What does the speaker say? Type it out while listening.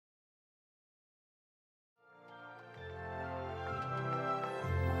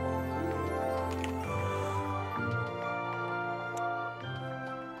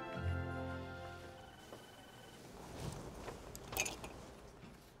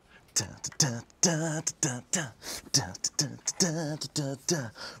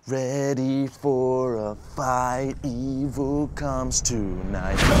Ready for a fight, evil comes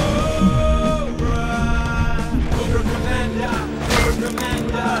tonight. Cobra, Cobra Commander,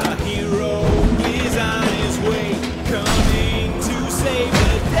 hero is on his way, coming to save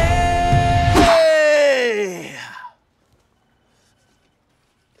the day. Hey!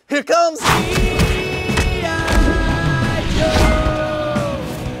 Here comes G.I. Joe,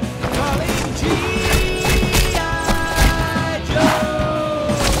 calling G.I.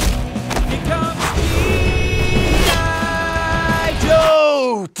 Joe. Here comes G.I.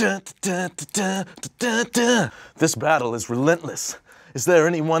 Joe. This battle is relentless. Is there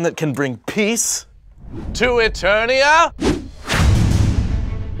anyone that can bring peace To Eternia?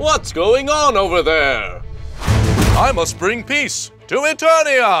 What's going on over there? I must bring peace to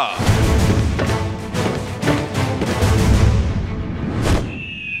Eternia!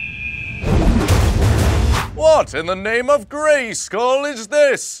 What in the name of Grayskull is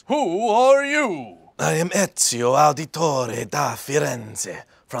this? Who are you? I am Ezio Auditore da Firenze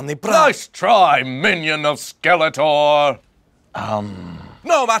from the Nice try, minion of Skeletor!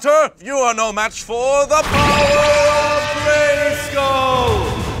 No matter, you are no match for the power of Grayskull!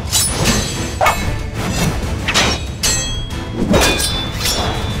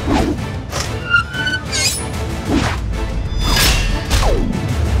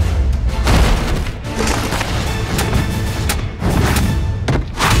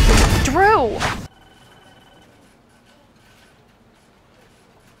 Drew!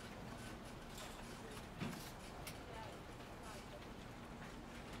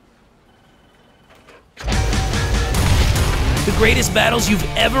 The greatest battles you've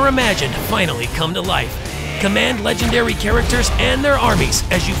ever imagined finally come to life. Command legendary characters and their armies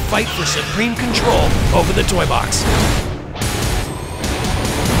as you fight for supreme control over the toy box.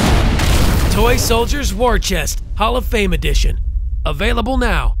 Toy Soldiers War Chest Hall of Fame Edition. Available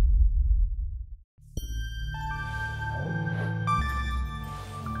now.